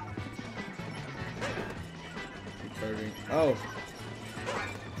 Oh.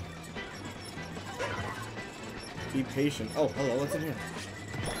 Be patient. Oh, hello. What's in here?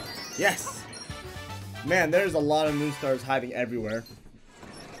 Yes. Man, there's a lot of moon stars hiding everywhere.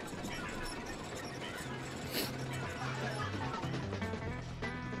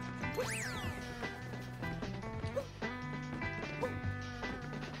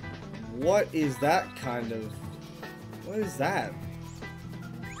 What is that kind of... What is that?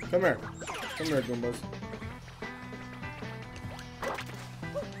 Come here. Come here, Goombas.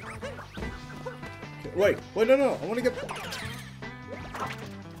 Okay, wait, no. I want to get...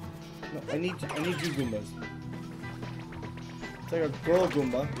 No, I need you Goombas. It's like a girl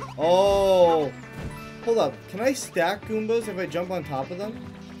Goomba. Oh! Hold up. Can I stack Goombas if I jump on top of them?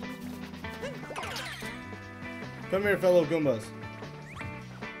 Come here, fellow Goombas.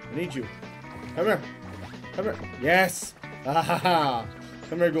 I need you. Come here. Come here. Yes! Ah,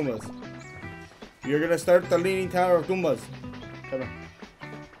 come here, Goombas. You're gonna start the Leaning Tower of Goombas. Come here.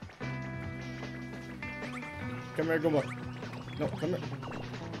 Come here, Goomba. No, come here.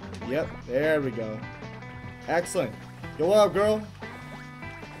 Yep, there we go. Excellent. Yo, what up, girl?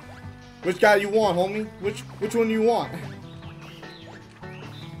 Which guy you want, homie? Which one do you want?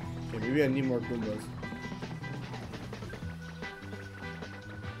 Okay, maybe I need more Goombas.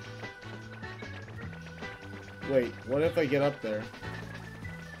 Wait, what if I get up there?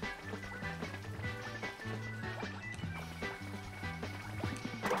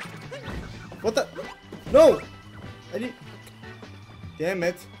 What the? No! I need... Damn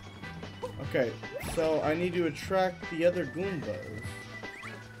it. Okay, so I need to attract the other Goombas.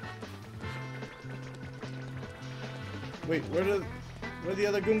 Wait, where'd the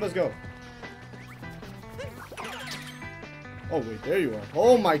other Goombas go? Oh, wait, there you are.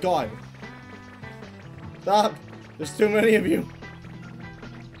 Oh my god! Stop! There's too many of you!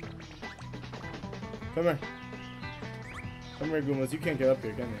 Come here. Come here, Goombas. You can't get up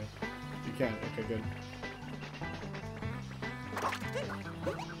here, can you? You can't. Okay, good.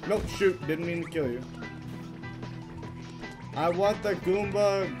 Nope, shoot. Didn't mean to kill you. I want the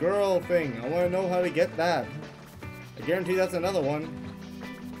Goomba girl thing. I want to know how to get that. I guarantee that's another one.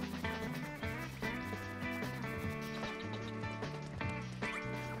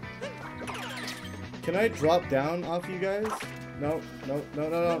 Can I drop down off you guys? No.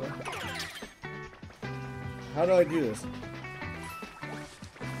 How do I do this?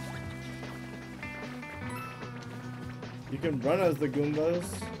 You can run as the Goombas.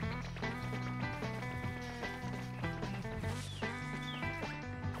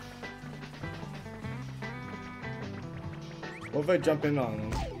 What if I jump in on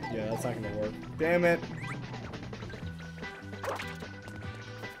them? Yeah, that's not gonna work. Damn it.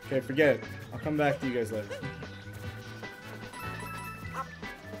 Okay, forget it. I'll come back to you guys later.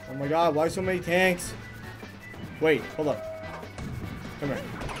 Oh my god, why so many tanks? Wait, hold up. Come here.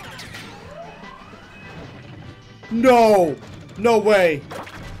 No! No way!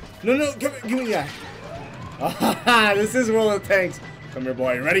 No, come here, give me that. Ah, this is World of Tanks. Come here,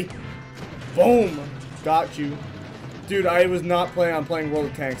 boy, you ready? Boom! Got you. Dude, I was not planning on playing World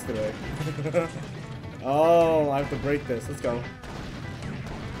of Tanks today. Oh, I have to break this. Let's go.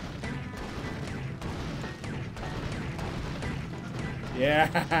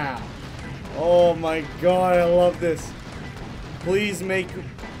 Yeah! Oh my god, I love this. Please make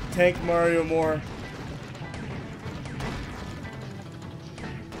Tank Mario more.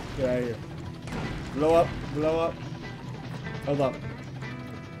 Get out of here. Blow up, blow up. Hold up.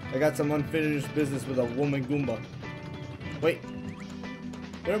 I got some unfinished business with a woman Goomba. Wait.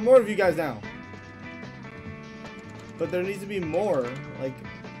 There are more of you guys now. But there needs to be more. Like...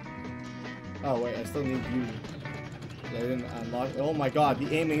 Oh wait, I still need you. I didn't unlock... Oh my god,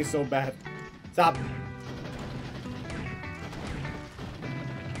 the aiming is so bad. Stop.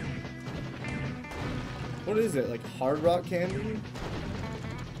 What is it? Like hard rock candy?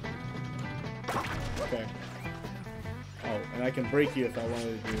 Okay. Oh, and I can break you if I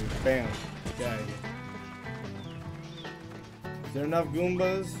wanted to do. Bam. Get out of here. Is there enough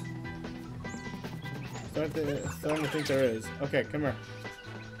Goombas? Starting to think there is. Okay, come here.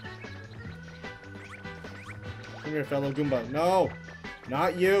 Come here, fellow Goomba. No!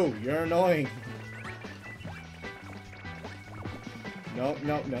 Not you! You're annoying. No,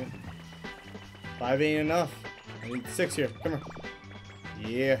 no, no. 5 ain't enough. I need 6 here. Come here.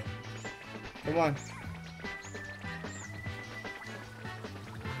 Yeah. Come on.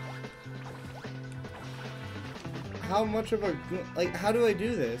 How much of a... Like, how do I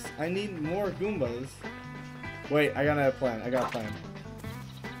do this? I need more Goombas. Wait, I got a plan. I got a plan.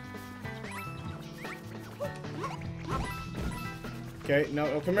 Okay, no,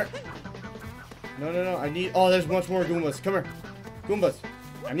 oh, come here. No, no, no, I need... Oh, there's much more Goombas. Come here. Goombas.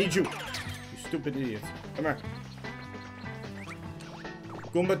 I need you. You stupid idiots. Come here.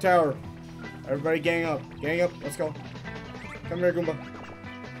 Goomba Tower. Everybody gang up. Gang up. Let's go. Come here, Goomba.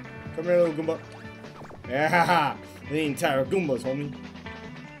 Come here, little Goomba. Yeah. The entire Goombas, homie.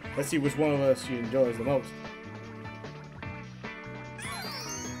 Let's see which one of us she enjoys the most.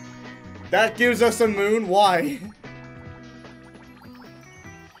 That gives us a moon? Why?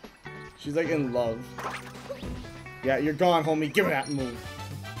 She's like in love. Yeah, you're gone, homie. Give me that moon.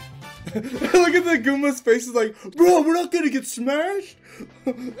 Look at the Goomba's face. Is like, bro, we're not gonna get smashed.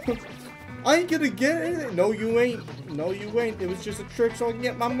 I ain't gonna get anything. No, you ain't. No, you ain't. It was just a trick so I can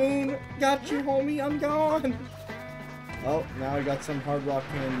get my moon. Got you, homie. I'm gone. Oh, now I got some hard rock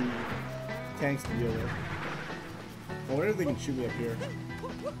candy tanks to deal with. I wonder if they can shoot me up here.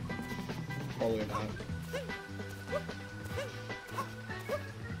 Probably not.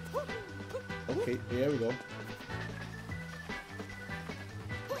 Okay, there we go.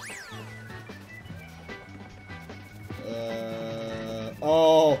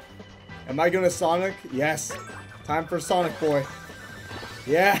 Oh, am I gonna Sonic? Yes. Time for Sonic Boy.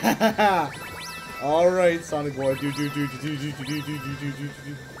 Yeah. All right, Sonic Boy.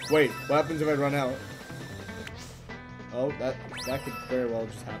 Wait, what happens if I run out? Oh, that could very well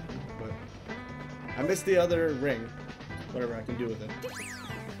just happen. But I missed the other ring. Whatever I can do with it.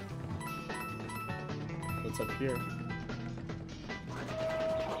 What's up here?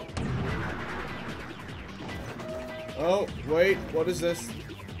 Oh, wait, what is this?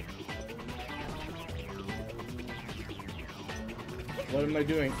 What am I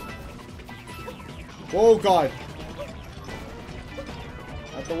doing? Oh, God!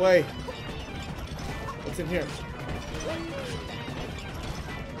 Out the way! What's in here?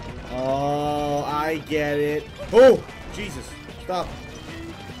 Oh, I get it. Oh, Jesus, stop.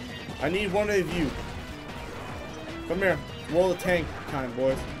 I need one of you. Come here. Roll the tank time,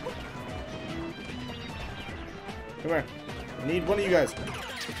 boys. Come here. I need one of you guys.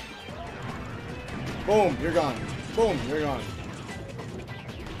 Boom, you're gone. Boom, you're gone.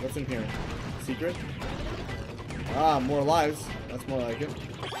 What's in here? Secret? Ah, more lives. That's more like it.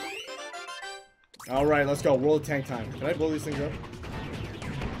 Alright, let's go. Roll the tank time. Can I blow these things up?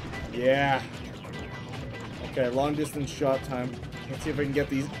 Yeah. Okay, long distance shot time. Let's see if I can get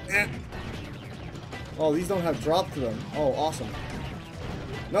these. Oh, these don't have drop to them. Oh, awesome.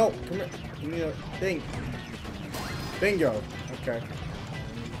 No, come here. Give me a thing. Bingo. Okay.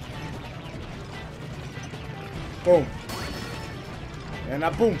 Boom. And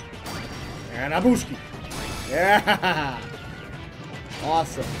a boom. And a booski. Yeah.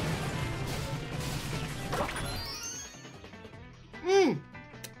 Awesome.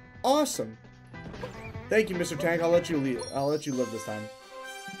 Awesome. Thank you, Mr. Tank. I'll let you leave. I'll let you live this time.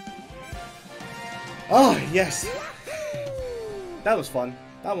 Oh, yes. That was fun.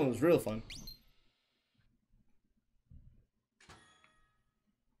 That one was real fun.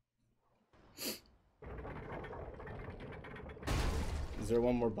 Is there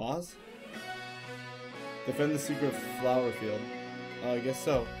one more boss? Defend the secret flower field. Oh, I guess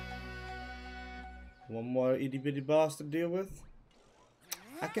so. One more itty bitty boss to deal with.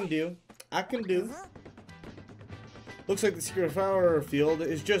 I can do. I can do. Looks like the secret flower field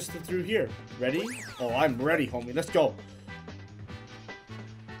is just through here. Ready? Oh, I'm ready, homie. Let's go.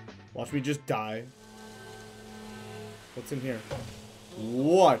 Watch me just die. What's in here?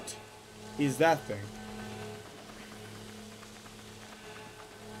 What is that thing?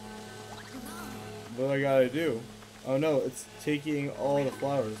 What do I gotta do? Oh no, it's taking all the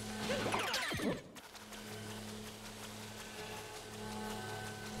flowers.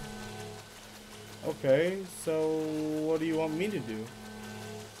 Okay, so what do you want me to do?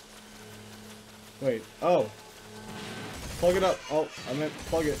 Wait, oh. Plug it up. Oh, I meant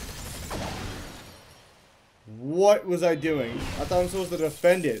plug it. What was I doing? I thought I'm supposed to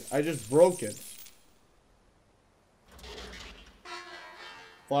defend it. I just broke it.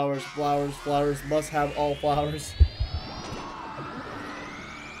 Flowers, flowers, flowers. Must have all flowers.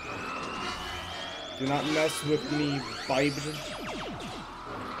 Do not mess with me, baby.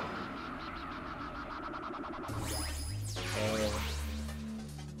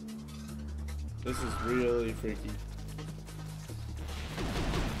 This is really freaky.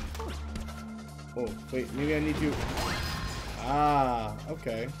 Oh, wait, maybe I need to... Ah,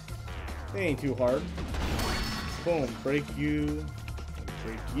 okay. They ain't too hard. Boom, break you.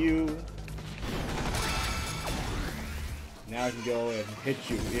 Break you. Now I can go and hit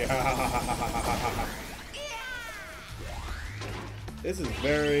you. Yeah. This is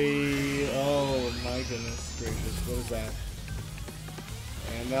very... Oh my goodness gracious. What is that?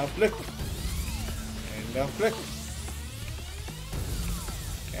 And flick. And flick.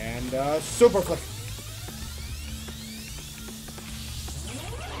 And super flick.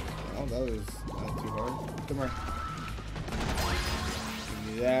 Oh, that was not too hard. Come here.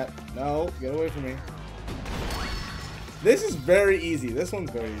 Give me that. No, get away from me. This is very easy. This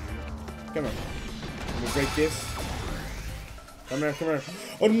one's very easy. Come here. Let me break this. Come here, come here.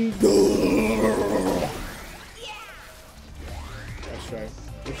 That's right.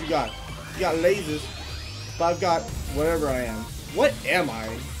 What you got? You got lasers. But I've got whatever I am. What am I?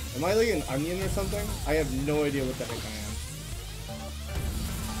 Am I like an onion or something? I have no idea what the heck I am.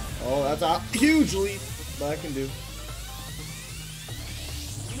 Oh, that's a huge leap. But I can do.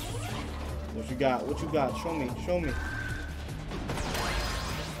 What you got? What you got? Show me. Show me.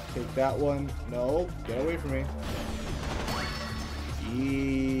 Take that one. No. Get away from me.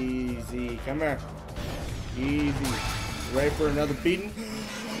 Easy. Come here. Easy. Ready for another beating?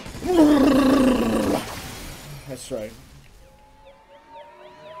 That's right.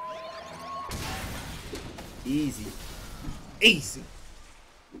 Easy. Easy.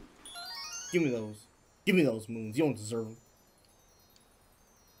 Give me those. Give me those moons. You don't deserve them.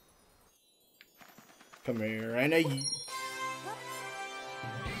 Come here. I know you.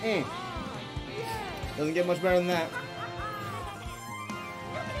 Doesn't get much better than that.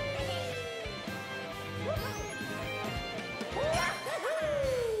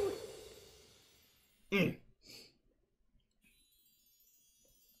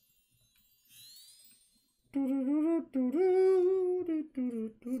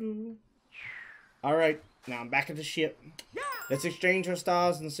 Alright, now I'm back at the ship. Let's exchange our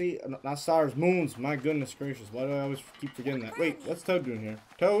stars and see. Not stars, moons. My goodness gracious. Why do I always keep forgetting that? Wait, what's Toad doing here?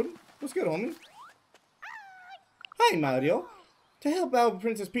 Toad? What's good, homie? Hi, Mario. To help out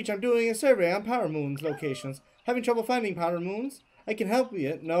Princess Peach, I'm doing a survey on Power Moon's locations. Having trouble finding Power Moons? I can help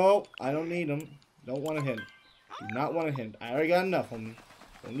you. No, I don't need them. Don't want a hint. Do not want a hint. I already got enough, homie.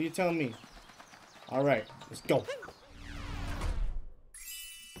 Don't need to tell me. Alright, let's go.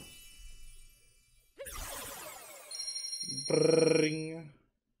 Bring.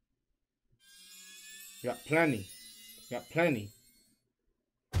 Got plenty. Got plenty.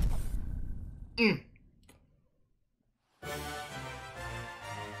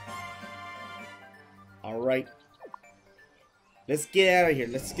 Alright. Let's get out of here.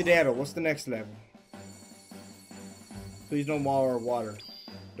 Let's skedaddle. What's the next level? Please no more water.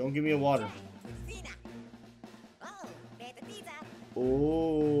 Don't give me a water.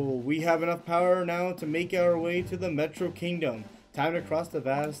 Oh, we have enough power now to make our way to the Metro Kingdom. Time to cross the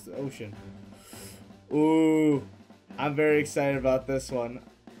vast ocean. Ooh, I'm very excited about this one.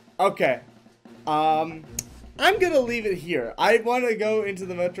 Okay, I'm gonna leave it here. I want to go into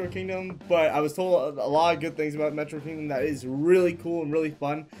the Metro Kingdom, but I was told a lot of good things about Metro Kingdom that is really cool and really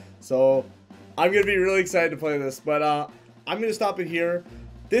fun. So I'm gonna be really excited to play this. But I'm gonna stop it here.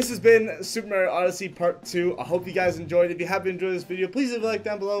 This has been Super Mario Odyssey Part 2. I hope you guys enjoyed. If you have enjoyed this video, please leave a like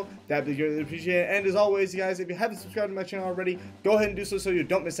down below. That'd be greatly appreciated. And as always, you guys, if you haven't subscribed to my channel already, go ahead and do so you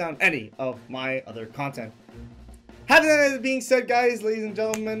don't miss out on any of my other content. Having that being said, guys, ladies and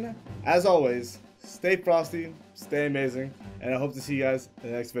gentlemen, as always, stay frosty, stay amazing, and I hope to see you guys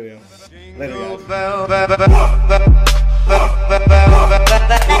in the next video. Later, guys.